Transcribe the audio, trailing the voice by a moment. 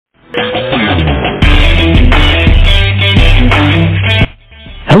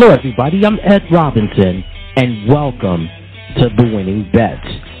Hello, everybody. I'm Ed Robinson, and welcome to The Winning Bets.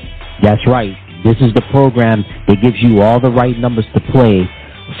 That's right. This is the program that gives you all the right numbers to play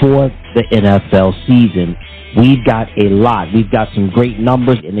for the NFL season. We've got a lot. We've got some great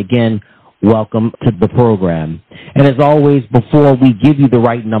numbers, and again, welcome to the program. And as always, before we give you the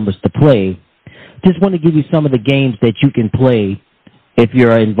right numbers to play, just want to give you some of the games that you can play if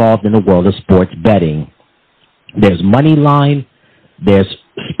you're involved in the world of sports betting. There's money line, there's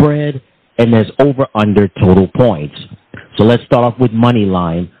spread, and there's over-under total points. So let's start off with money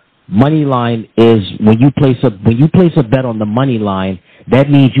line. Money line is when you place a bet on the money line, that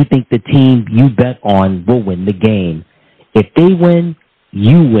means you think the team you bet on will win the game. If they win,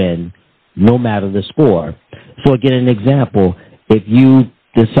 you win, no matter the score. So again, an example, if you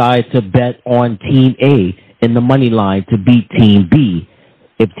decide to bet on Team A in the money line to beat Team B,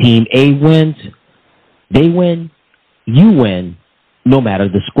 if Team A wins, they win, you win, no matter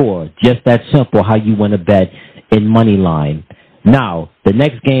the score. Just that simple how you win a bet in money line. Now, the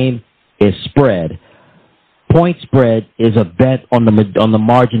next game is spread. Point spread is a bet on the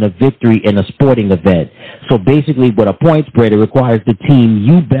margin of victory in a sporting event. So basically, with a point spread, it requires the team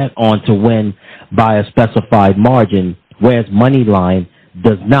you bet on to win by a specified margin, whereas money line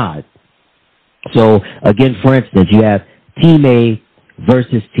does not. So again, for instance, you have Team A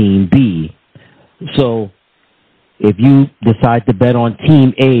versus Team B. So if you decide to bet on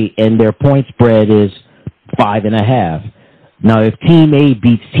Team A and their point spread is 5.5, now if Team A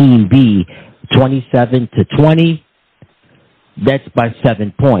beats Team B 27-20, that's by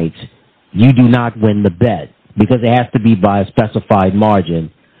 7 points. You do not win the bet because it has to be by a specified margin.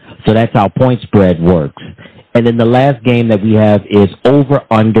 So that's how point spread works. And then the last game that we have is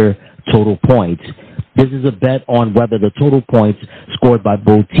over-under total points. This is a bet on whether the total points scored by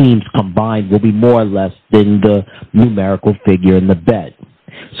both teams combined will be more or less than the numerical figure in the bet.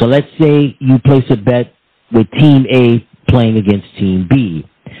 So let's say you place a bet with Team A playing against Team B,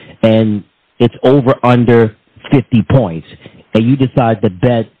 and it's over under 50 points, and you decide to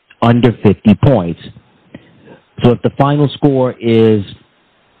bet under 50 points. So if the final score is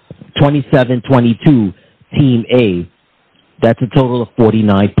 27-22, Team A, that's a total of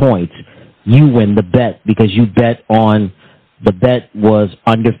 49 points. You win the bet because you bet on the bet was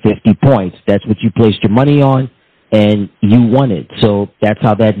under 50 points. That's what you placed your money on, and you won it. So that's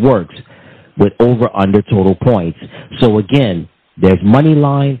how that works with over-under total points. So again, there's money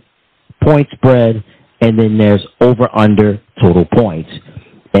line, point spread, and then there's over-under total points.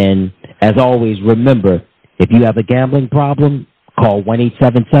 And as always, remember, if you have a gambling problem, call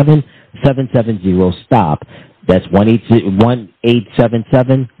 1-877-770-STOP. That's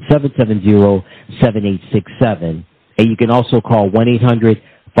 1-877-770-7867. And you can also call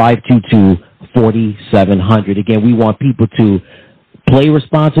 1-800-522-4700. Again, we want people to play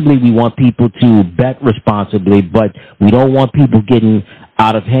responsibly. We want people to bet responsibly, but we don't want people getting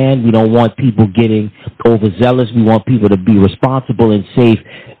out of hand. We don't want people getting overzealous. We want people to be responsible and safe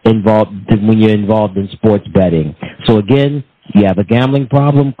when you're involved in sports betting. So again, if you have a gambling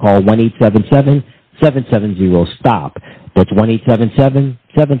problem, call 1-877-770-STOP. That's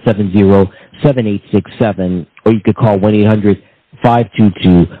 1-877-770-7867, or you could call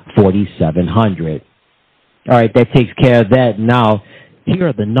 1-800-522-4700. All right, that takes care of that. Now, here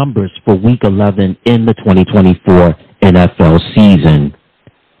are the numbers for Week 11 in the 2024 NFL season.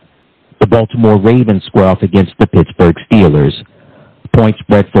 The Baltimore Ravens square off against the Pittsburgh Steelers. Point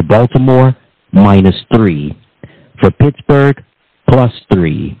spread for Baltimore, -3. For Pittsburgh,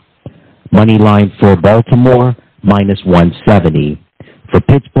 +3. Money line for Baltimore, -170. For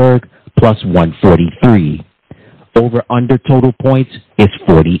Pittsburgh, +143. Over-under total points is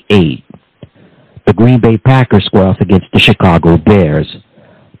 48. The Green Bay Packers square off against the Chicago Bears.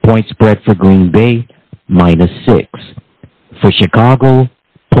 Point spread for Green Bay, -6. For Chicago,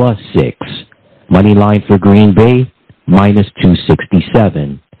 +6. Money line for Green Bay,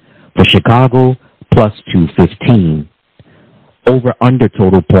 -267. For Chicago, +215. Over-under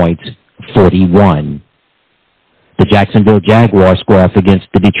total points, 41. The Jacksonville Jaguars square off against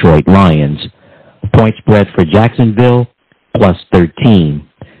the Detroit Lions. Point spread for Jacksonville, +13.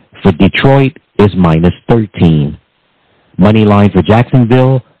 For Detroit is -13. Money line for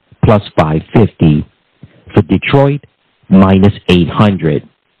Jacksonville, +550. For Detroit, -800.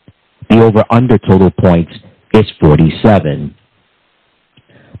 The over-under total points is 47.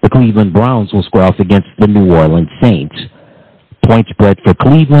 The Cleveland Browns will square off against the New Orleans Saints. Point spread for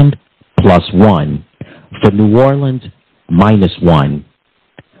Cleveland, +1. For New Orleans, -1.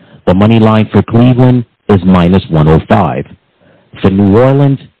 The money line for Cleveland is -105. For New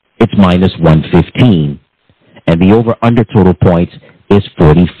Orleans, it's -115. And the over-under total points is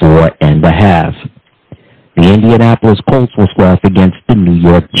 44.5. The Indianapolis Colts will square off against the New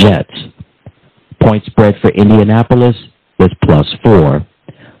York Jets. Point spread for Indianapolis is +4.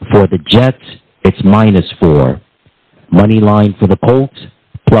 For the Jets, it's -4. Money line for the Colts,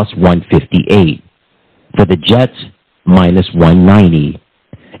 +158. For the Jets, -190.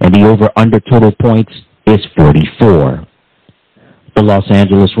 And the over-under total points is 44. The Los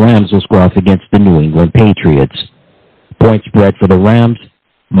Angeles Rams will square off against the New England Patriots. Point spread for the Rams,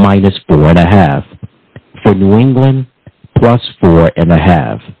 -4.5. For New England,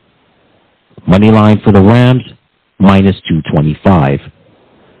 +4.5. Money line for the Rams, -225.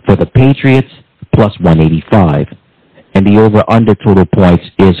 For the Patriots, +185. And the over-under total points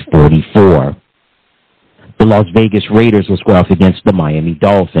is 44. The Las Vegas Raiders will square off against the Miami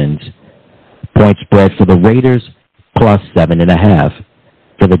Dolphins. Point spread for the Raiders, +7.5.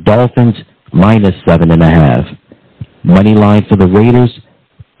 For the Dolphins, -7.5. Money line for the Raiders,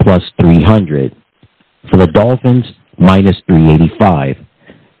 +300. For the Dolphins, -385.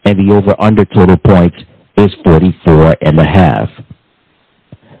 And the over-under total points is 44.5.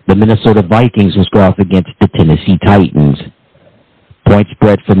 The Minnesota Vikings will square off against the Tennessee Titans. Point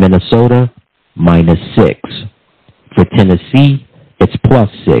spread for Minnesota, -6. For Tennessee, it's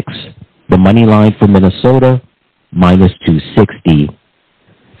 +6. The money line for Minnesota, -260.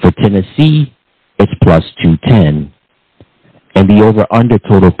 For Tennessee, it's +210. And the over-under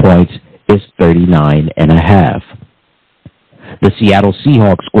total points is 39.5. The Seattle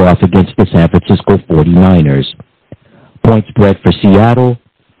Seahawks square off against the San Francisco 49ers. Point spread for Seattle,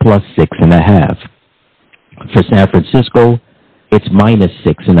 +6.5. For San Francisco, it's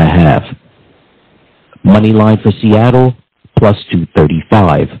 -6.5. Money line for Seattle,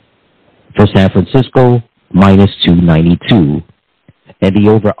 +235. For San Francisco, -292. And the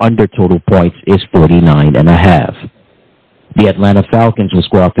over-under total points is 49.5. The Atlanta Falcons will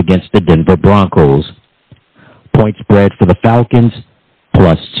square off against the Denver Broncos. Point spread for the Falcons,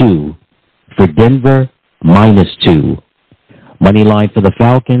 +2. For Denver, -2. Money line for the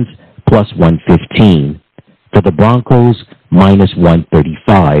Falcons, +115. For the Broncos,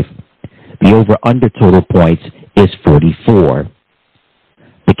 -135. The over-under total points is 44.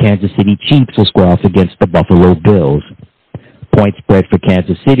 The Kansas City Chiefs will square off against the Buffalo Bills. Point spread for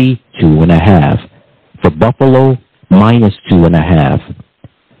Kansas City, 2.5. For Buffalo, -2.5.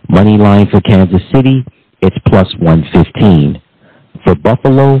 Money line for Kansas City, it's +115. For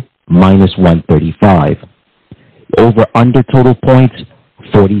Buffalo, -135. Over-under total points,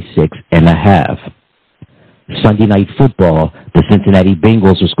 46.5. Sunday Night Football, the Cincinnati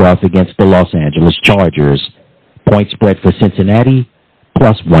Bengals will square off against the Los Angeles Chargers. Point spread for Cincinnati,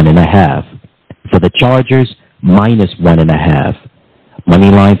 +1.5. For the Chargers, -1.5.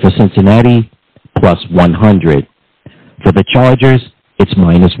 Money line for Cincinnati, +100. For the Chargers, it's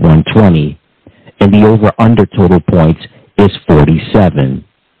 -120. And the over-under total points is 47.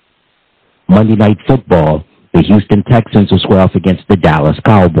 Monday Night Football, the Houston Texans will square off against the Dallas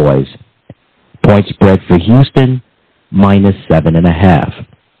Cowboys. Point spread for Houston, -7.5.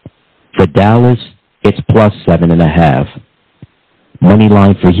 For Dallas, it's +7.5. Money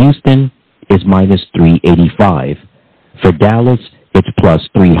line for Houston is -385. For Dallas, it's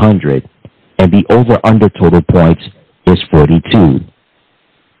 +300. And the over-under total points is 42.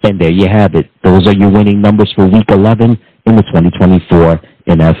 And there you have it. Those are your winning numbers for Week 11 in the 2024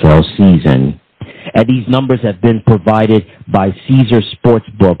 NFL season. And these numbers have been provided by Caesar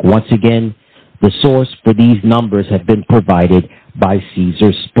Sportsbook. Once again, the source for these numbers have been provided by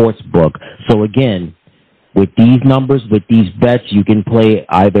Caesar Sportsbook. So again, with these numbers, with these bets, you can play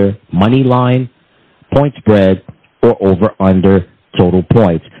either money line, point spread, or over-under total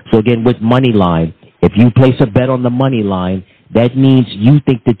points. So again, with money line, if you place a bet on the money line, that means you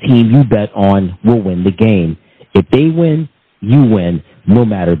think the team you bet on will win the game. If they win, you win, no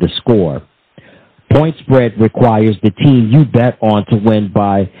matter the score. Point spread requires the team you bet on to win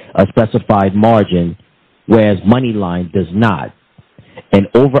by a specified margin, whereas money line does not. And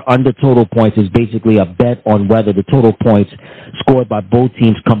over-under total points is basically a bet on whether the total points scored by both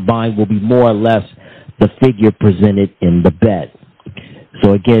teams combined will be more or less the figure presented in the bet.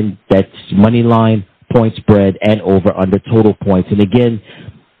 So again, that's money line, point spread, and over-under total points. And again,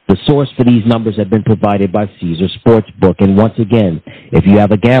 the source for these numbers have been provided by Caesar Sportsbook. And once again, if you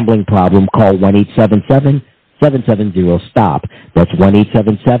have a gambling problem, call 1-877-770-STOP. That's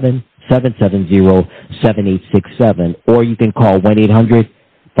 1-877-770-7867. Or you can call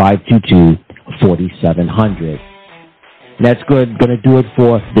 1-800-522-4700. That's good. Going to do it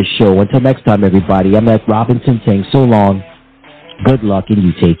for the show. Until next time, everybody, I'm Ed Robinson saying so long, good luck, and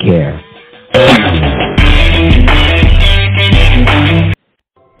you take care.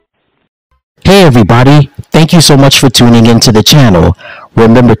 Hey everybody, thank you so much for tuning into the channel.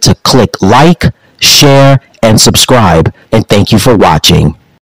 Remember to click like, share, and subscribe, and thank you for watching.